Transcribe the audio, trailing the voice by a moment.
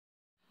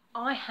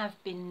I have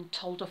been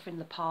told off in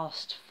the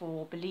past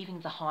for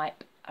believing the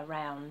hype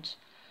around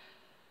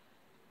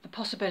the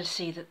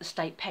possibility that the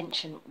state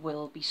pension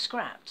will be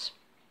scrapped.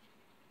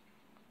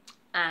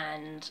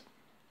 And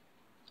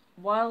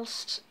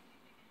whilst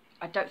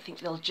I don't think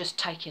they'll just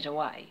take it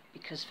away,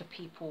 because for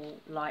people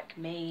like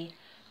me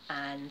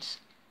and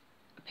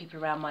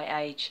people around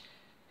my age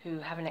who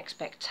have an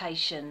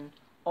expectation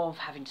of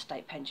having a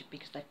state pension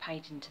because they've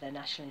paid into their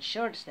national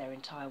insurance their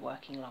entire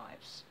working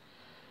lives,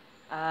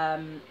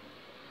 I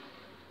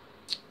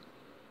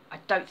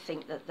don't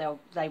think that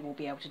they will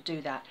be able to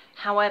do that.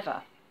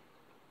 However,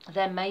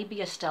 there may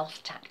be a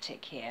stealth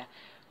tactic here,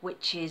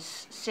 which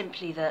is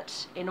simply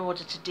that in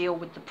order to deal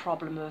with the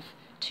problem of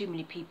too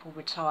many people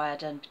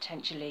retired and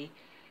potentially,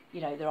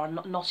 there are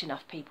not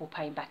enough people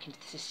paying back into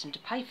the system to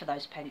pay for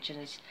those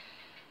pensions,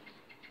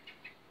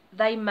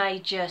 they may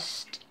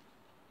just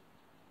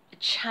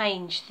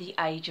change the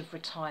age of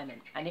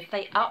retirement. And if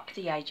they up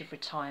the age of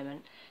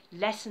retirement,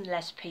 less and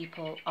less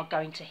people are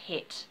going to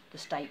hit the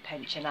state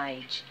pension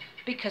age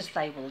because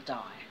they will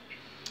die.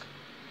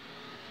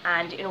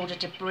 And in order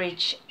to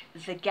bridge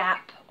the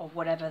gap of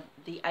whatever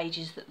the age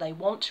is that they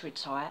want to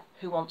retire,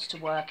 who wants to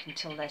work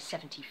until they're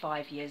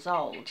 75 years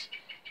old?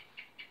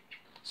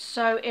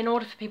 So in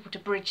order for people to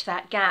bridge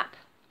that gap,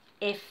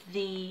 if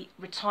the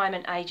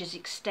retirement age is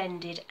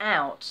extended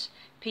out,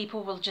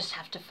 people will just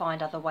have to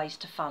find other ways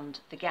to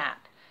fund the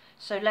gap.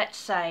 So let's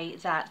say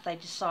that they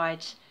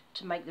decide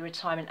to make the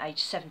retirement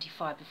age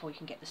 75 before you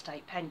can get the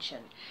state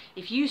pension.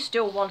 If you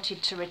still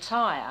wanted to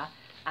retire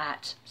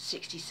at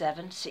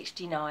 67,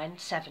 69,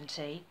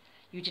 70,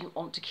 you didn't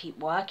want to keep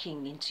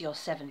working into your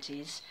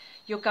 70s,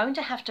 you're going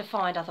to have to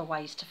find other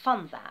ways to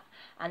fund that.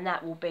 And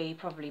that will be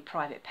probably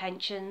private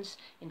pensions,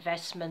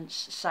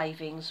 investments,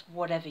 savings,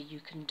 whatever you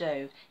can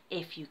do,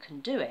 if you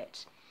can do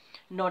it.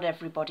 Not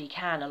everybody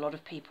can. A lot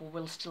of people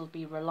will still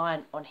be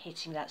reliant on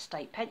hitting that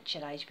state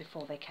pension age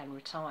before they can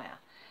retire.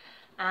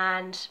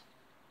 And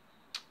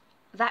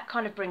that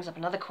kind of brings up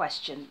another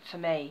question for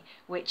me,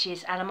 which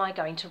is, am I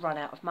going to run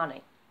out of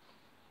money?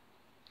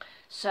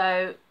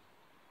 So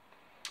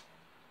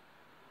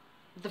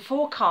the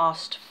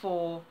forecast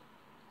for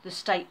the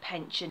state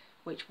pension,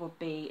 which will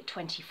be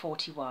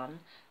 2041,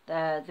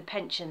 the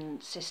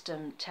pension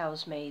system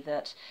tells me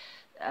that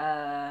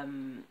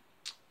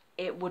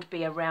it would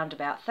be around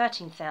about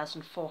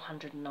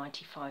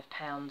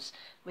 £13,495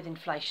 with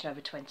inflation over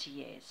 20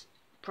 years,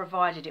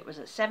 provided it was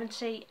at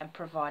 70 and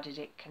provided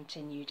it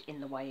continued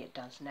in the way it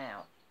does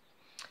now.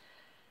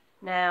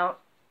 Now,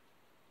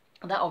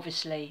 that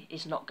obviously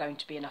is not going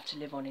to be enough to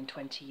live on in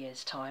 20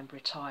 years' time,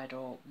 retired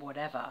or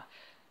whatever.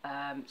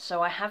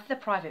 So I have the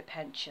private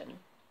pension.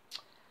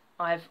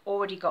 I've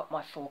already got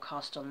my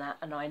forecast on that,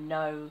 and I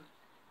know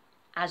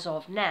as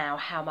of now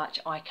how much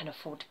I can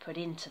afford to put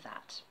into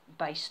that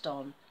based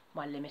on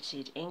my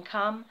limited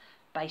income,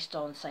 based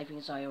on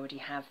savings I already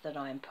have that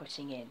I am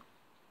putting in.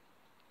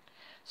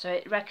 So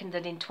it reckoned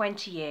that in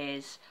 20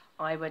 years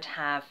I would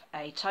have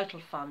a total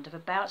fund of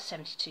about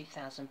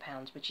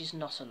 £72,000, which is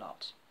not a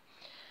lot.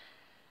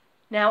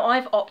 Now,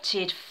 I've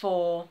opted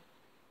for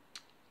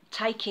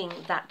taking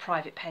that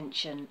private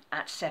pension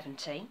at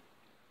 70,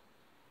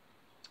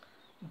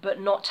 but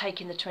not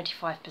taking the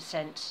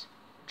 25%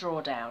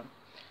 drawdown,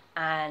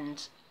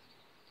 and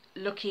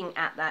looking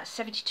at that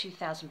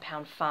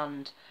 £72,000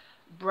 fund,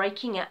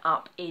 breaking it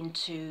up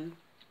into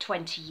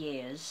 20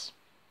 years,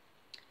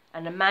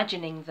 and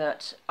imagining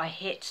that I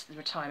hit the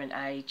retirement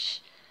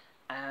age,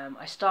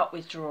 I start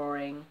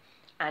withdrawing,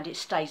 and it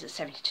stays at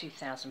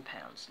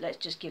 £72,000. Let's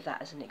just give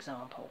that as an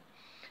example.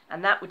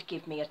 And that would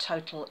give me a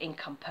total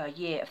income per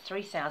year of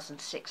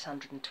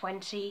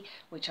 £3,620,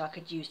 which I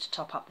could use to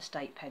top up the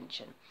state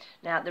pension.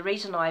 Now, the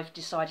reason I've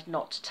decided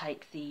not to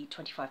take the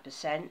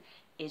 25%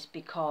 is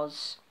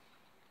because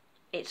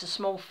it's a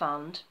small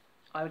fund.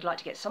 I would like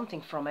to get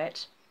something from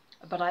it,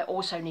 but I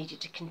also need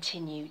it to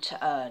continue to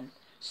earn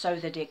so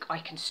that I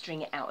can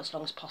string it out as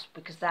long as possible,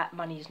 because that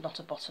money is not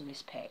a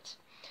bottomless pit.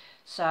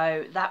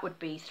 So that would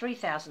be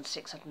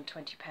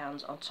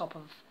 £3,620 on top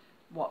of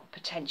what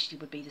potentially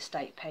would be the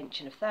state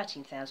pension of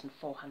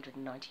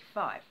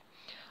 £13,495.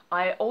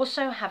 I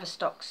also have a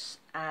stocks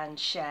and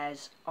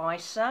shares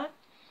ISA,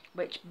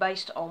 which,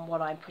 based on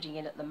what I'm putting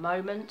in at the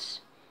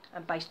moment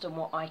and based on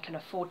what I can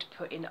afford to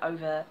put in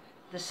over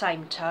the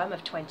same term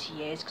of 20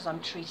 years, because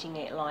I'm treating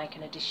it like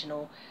an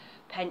additional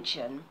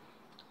pension,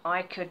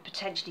 I could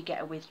potentially get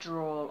a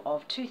withdrawal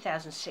of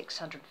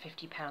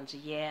 £2,650 a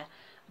year,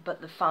 but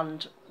the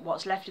fund,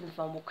 what's left in the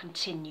fund, will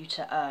continue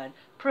to earn,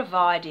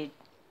 provided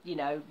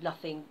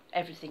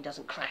everything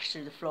doesn't crash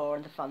through the floor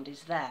and the fund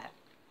is there.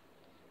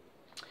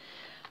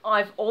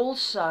 I've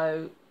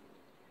also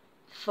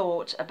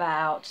thought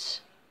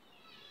about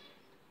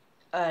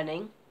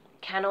earning.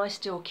 Can I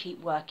still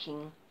keep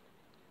working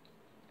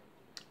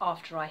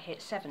after I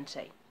hit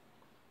 70?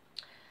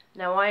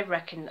 Now, I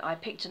reckon I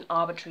picked an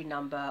arbitrary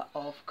number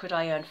of, could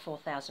I earn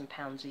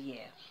 £4,000 a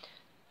year?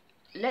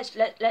 Let's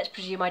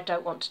presume I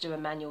don't want to do a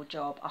manual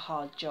job, a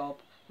hard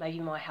job. Maybe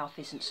my health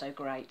isn't so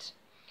great.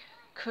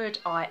 Could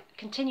I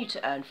continue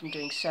to earn from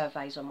doing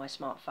surveys on my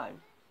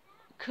smartphone?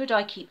 Could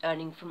I keep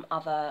earning from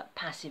other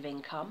passive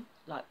income,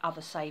 like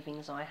other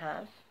savings I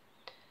have?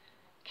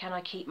 Can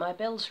I keep my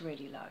bills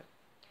really low?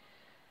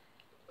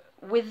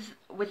 With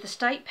the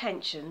state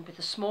pension, with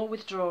a small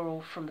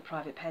withdrawal from the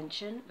private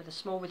pension, with a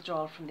small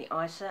withdrawal from the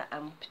ISA,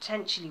 and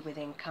potentially with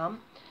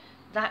income,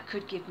 that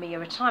could give me a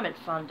retirement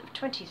fund of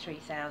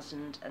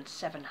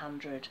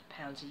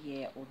 £23,700 a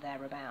year or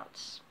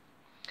thereabouts.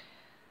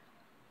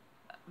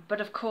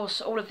 But of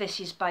course, all of this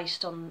is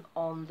based on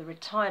the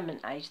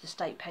retirement age, the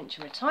state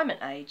pension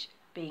retirement age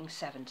being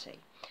 70.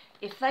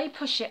 If they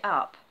push it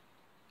up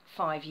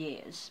 5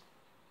 years,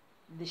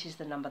 this is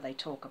the number they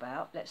talk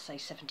about, let's say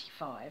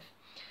 75,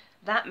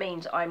 that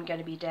means I'm going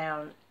to be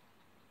down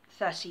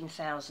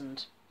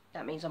 13,000.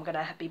 That means I'm going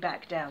to be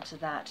back down to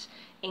that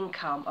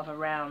income of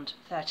around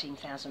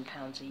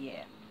 £13,000 a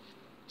year,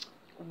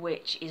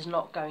 which is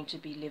not going to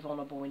be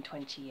live-onable in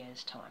 20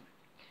 years' time.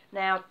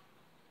 Now,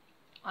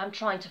 I'm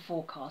trying to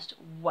forecast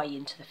way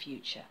into the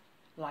future,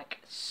 like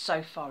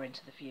so far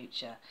into the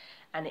future,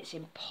 and it's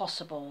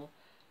impossible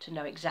to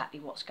know exactly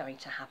what's going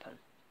to happen.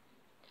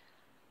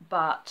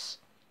 But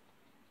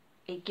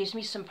it gives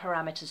me some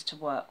parameters to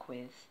work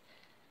with,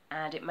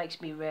 and it makes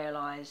me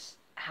realise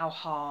how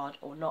hard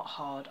or not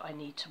hard I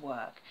need to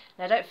work.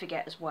 Now, don't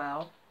forget as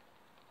well,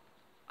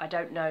 I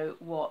don't know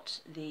what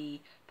the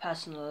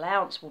personal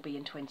allowance will be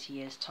in 20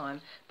 years'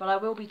 time, but I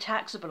will be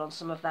taxable on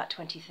some of that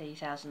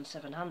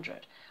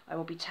 23,700. I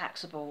will be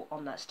taxable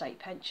on that state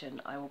pension.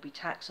 I will be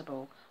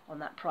taxable on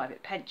that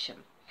private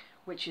pension,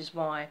 which is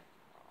why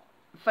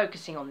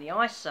focusing on the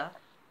ISA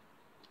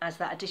as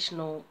that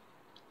additional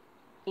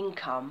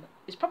income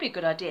is probably a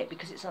good idea,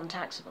 because it's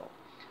untaxable.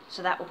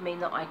 So that would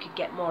mean that I could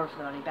get more of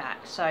the money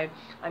back. So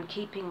I'm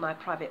keeping my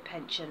private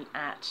pension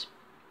at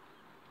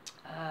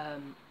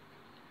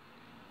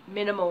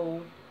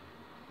minimal,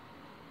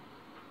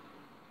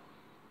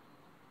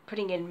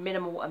 putting in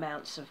minimal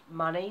amounts of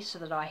money so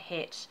that I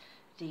hit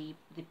the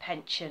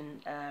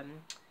pension,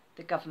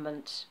 the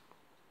government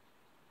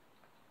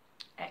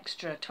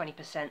extra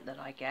 20% that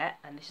I get,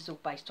 and this is all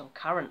based on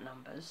current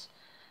numbers.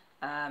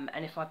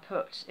 And if I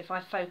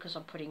focus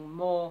on putting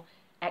more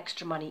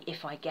extra money,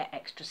 if I get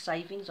extra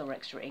savings or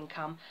extra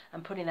income,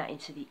 and putting that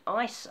into the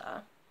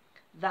ISA,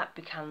 that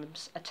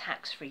becomes a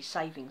tax-free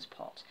savings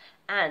pot,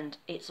 and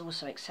it's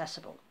also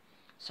accessible.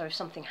 So if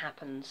something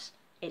happens,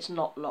 it's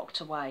not locked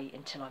away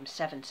until I'm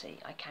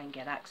 70. I can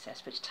get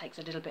access, which takes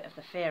a little bit of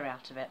the fear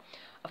out of it.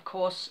 Of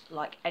course,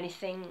 like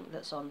anything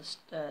that's on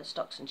the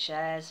stocks and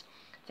shares,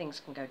 things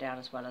can go down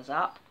as well as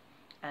up,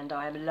 and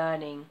I am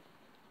learning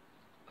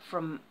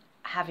from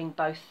having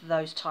both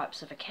those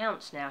types of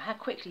accounts now how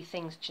quickly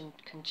things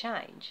can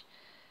change.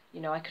 You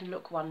know, I can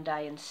look one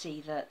day and see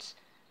that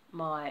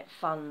my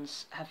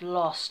funds have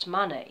lost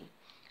money,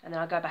 and then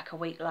I go back a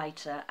week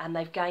later and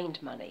they've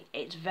gained money.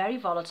 It's very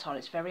volatile,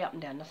 it's very up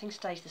and down, nothing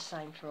stays the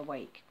same for a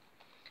week.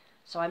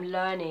 So I'm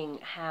learning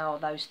how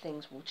those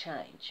things will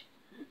change.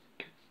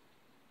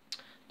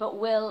 But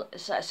will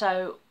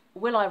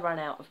I run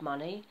out of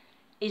money?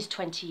 Is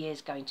 20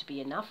 years going to be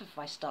enough if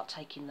I start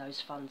taking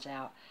those funds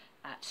out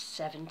at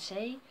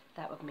 70?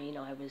 That would mean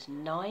I was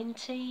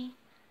 90.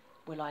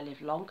 Will I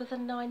live longer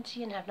than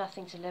 90 and have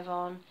nothing to live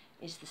on?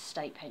 Is the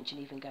state pension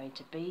even going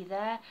to be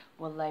there?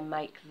 Will they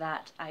make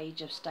that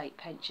age of state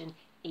pension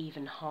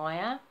even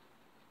higher?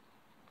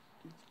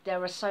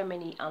 There are so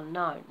many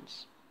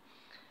unknowns.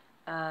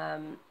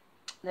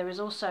 There is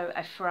also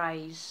a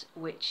phrase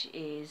which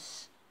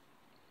is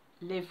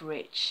live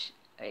rich.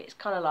 It's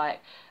kind of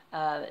like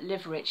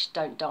live rich,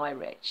 don't die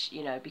rich,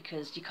 you know,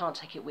 because you can't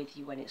take it with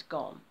you when it's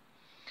gone.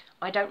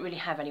 I don't really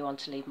have anyone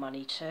to leave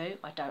money to.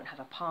 I don't have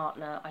a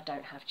partner. I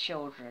don't have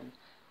children.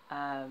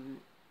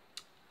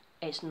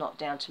 It's not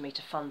down to me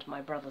to fund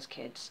my brother's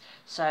kids.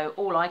 So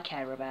all I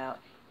care about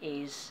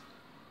is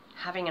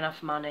having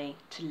enough money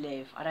to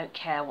live. I don't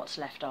care what's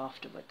left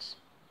afterwards.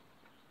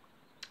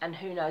 And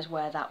who knows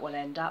where that will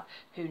end up.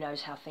 Who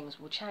knows how things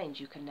will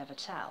change. You can never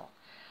tell.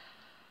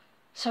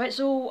 So it's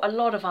all a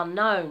lot of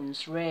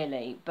unknowns,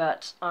 really.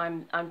 But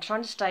I'm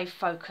trying to stay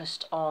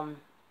focused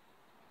on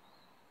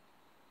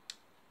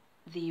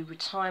the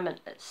retirement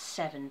at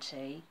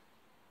 70,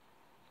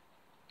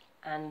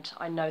 and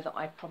I know that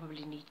I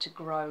probably need to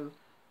grow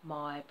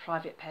my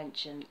private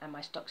pension and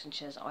my stocks and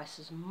shares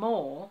ISAs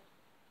more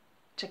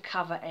to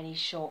cover any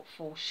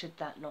shortfall should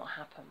that not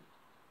happen.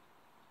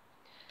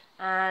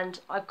 And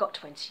I've got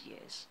 20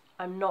 years.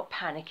 I'm not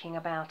panicking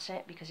about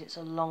it because it's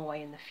a long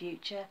way in the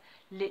future.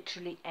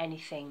 Literally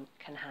anything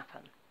can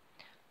happen,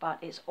 but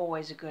it's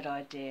always a good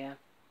idea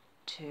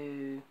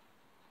to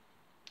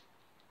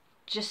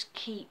just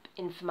keep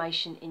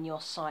information in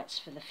your sights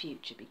for the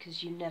future,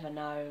 because you never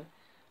know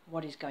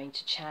what is going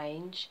to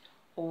change.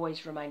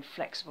 Always remain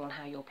flexible on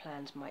how your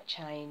plans might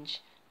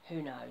change.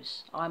 Who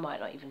knows? I might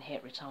not even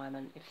hit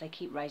retirement. If they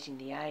keep raising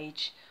the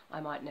age,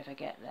 I might never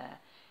get there.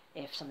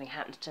 If something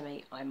happens to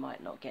me, I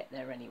might not get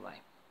there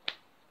anyway.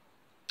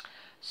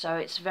 So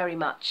it's very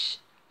much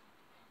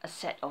a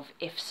set of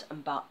ifs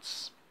and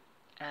buts,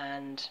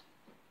 and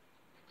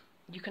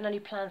You can only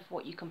plan for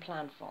what you can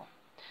plan for.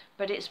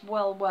 But it's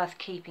well worth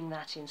keeping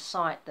that in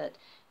sight, that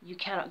you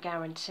cannot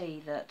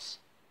guarantee that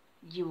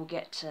you will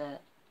get to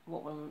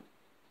what will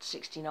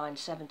 69,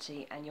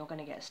 70 and you're going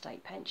to get a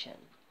state pension,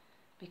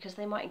 because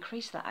they might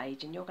increase that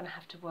age and you're going to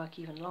have to work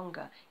even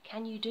longer.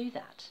 Can you do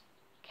that?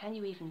 Can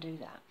you even do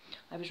that?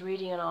 I was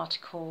reading an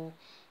article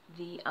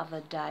the other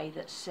day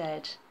that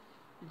said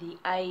the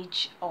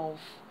age of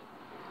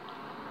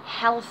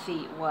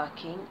healthy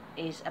working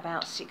is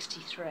about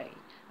 63,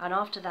 and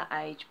after that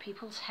age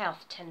people's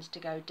health tends to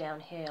go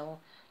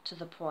downhill to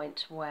the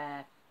point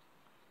where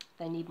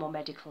they need more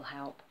medical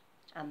help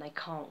and they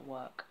can't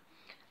work.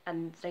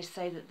 And they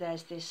say that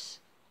there's this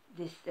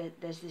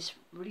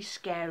really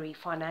scary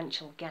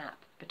financial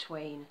gap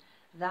between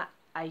that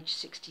age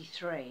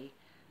 63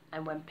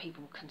 and when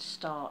people can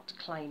start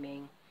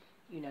claiming,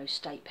 you know,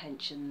 state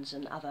pensions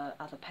and other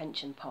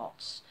pension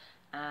pots,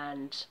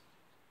 and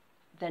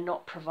they're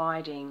not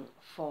providing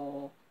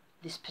for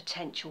this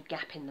potential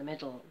gap in the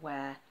middle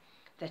where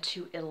they're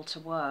too ill to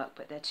work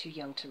but they're too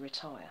young to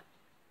retire.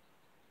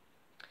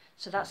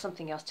 So that's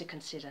something else to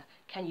consider.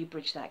 Can you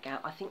bridge that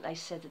gap? I think they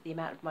said that the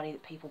amount of money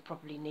that people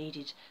probably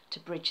needed to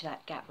bridge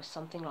that gap was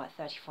something like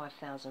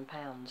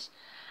 £35,000,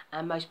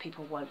 and most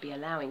people won't be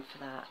allowing for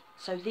that.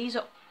 So these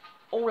are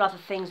all other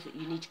things that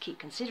you need to keep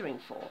considering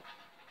for.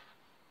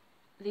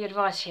 The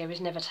advice here is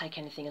never take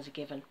anything as a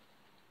given.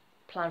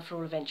 Plan for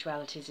all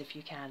eventualities if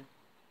you can.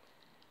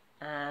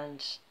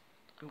 And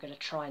I'm going to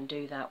try and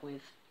do that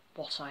with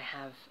what I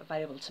have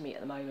available to me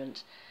at the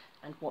moment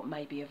and what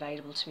may be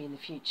available to me in the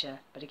future.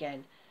 But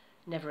again,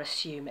 never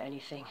assume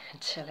anything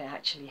until it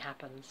actually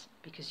happens,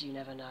 because you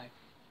never know.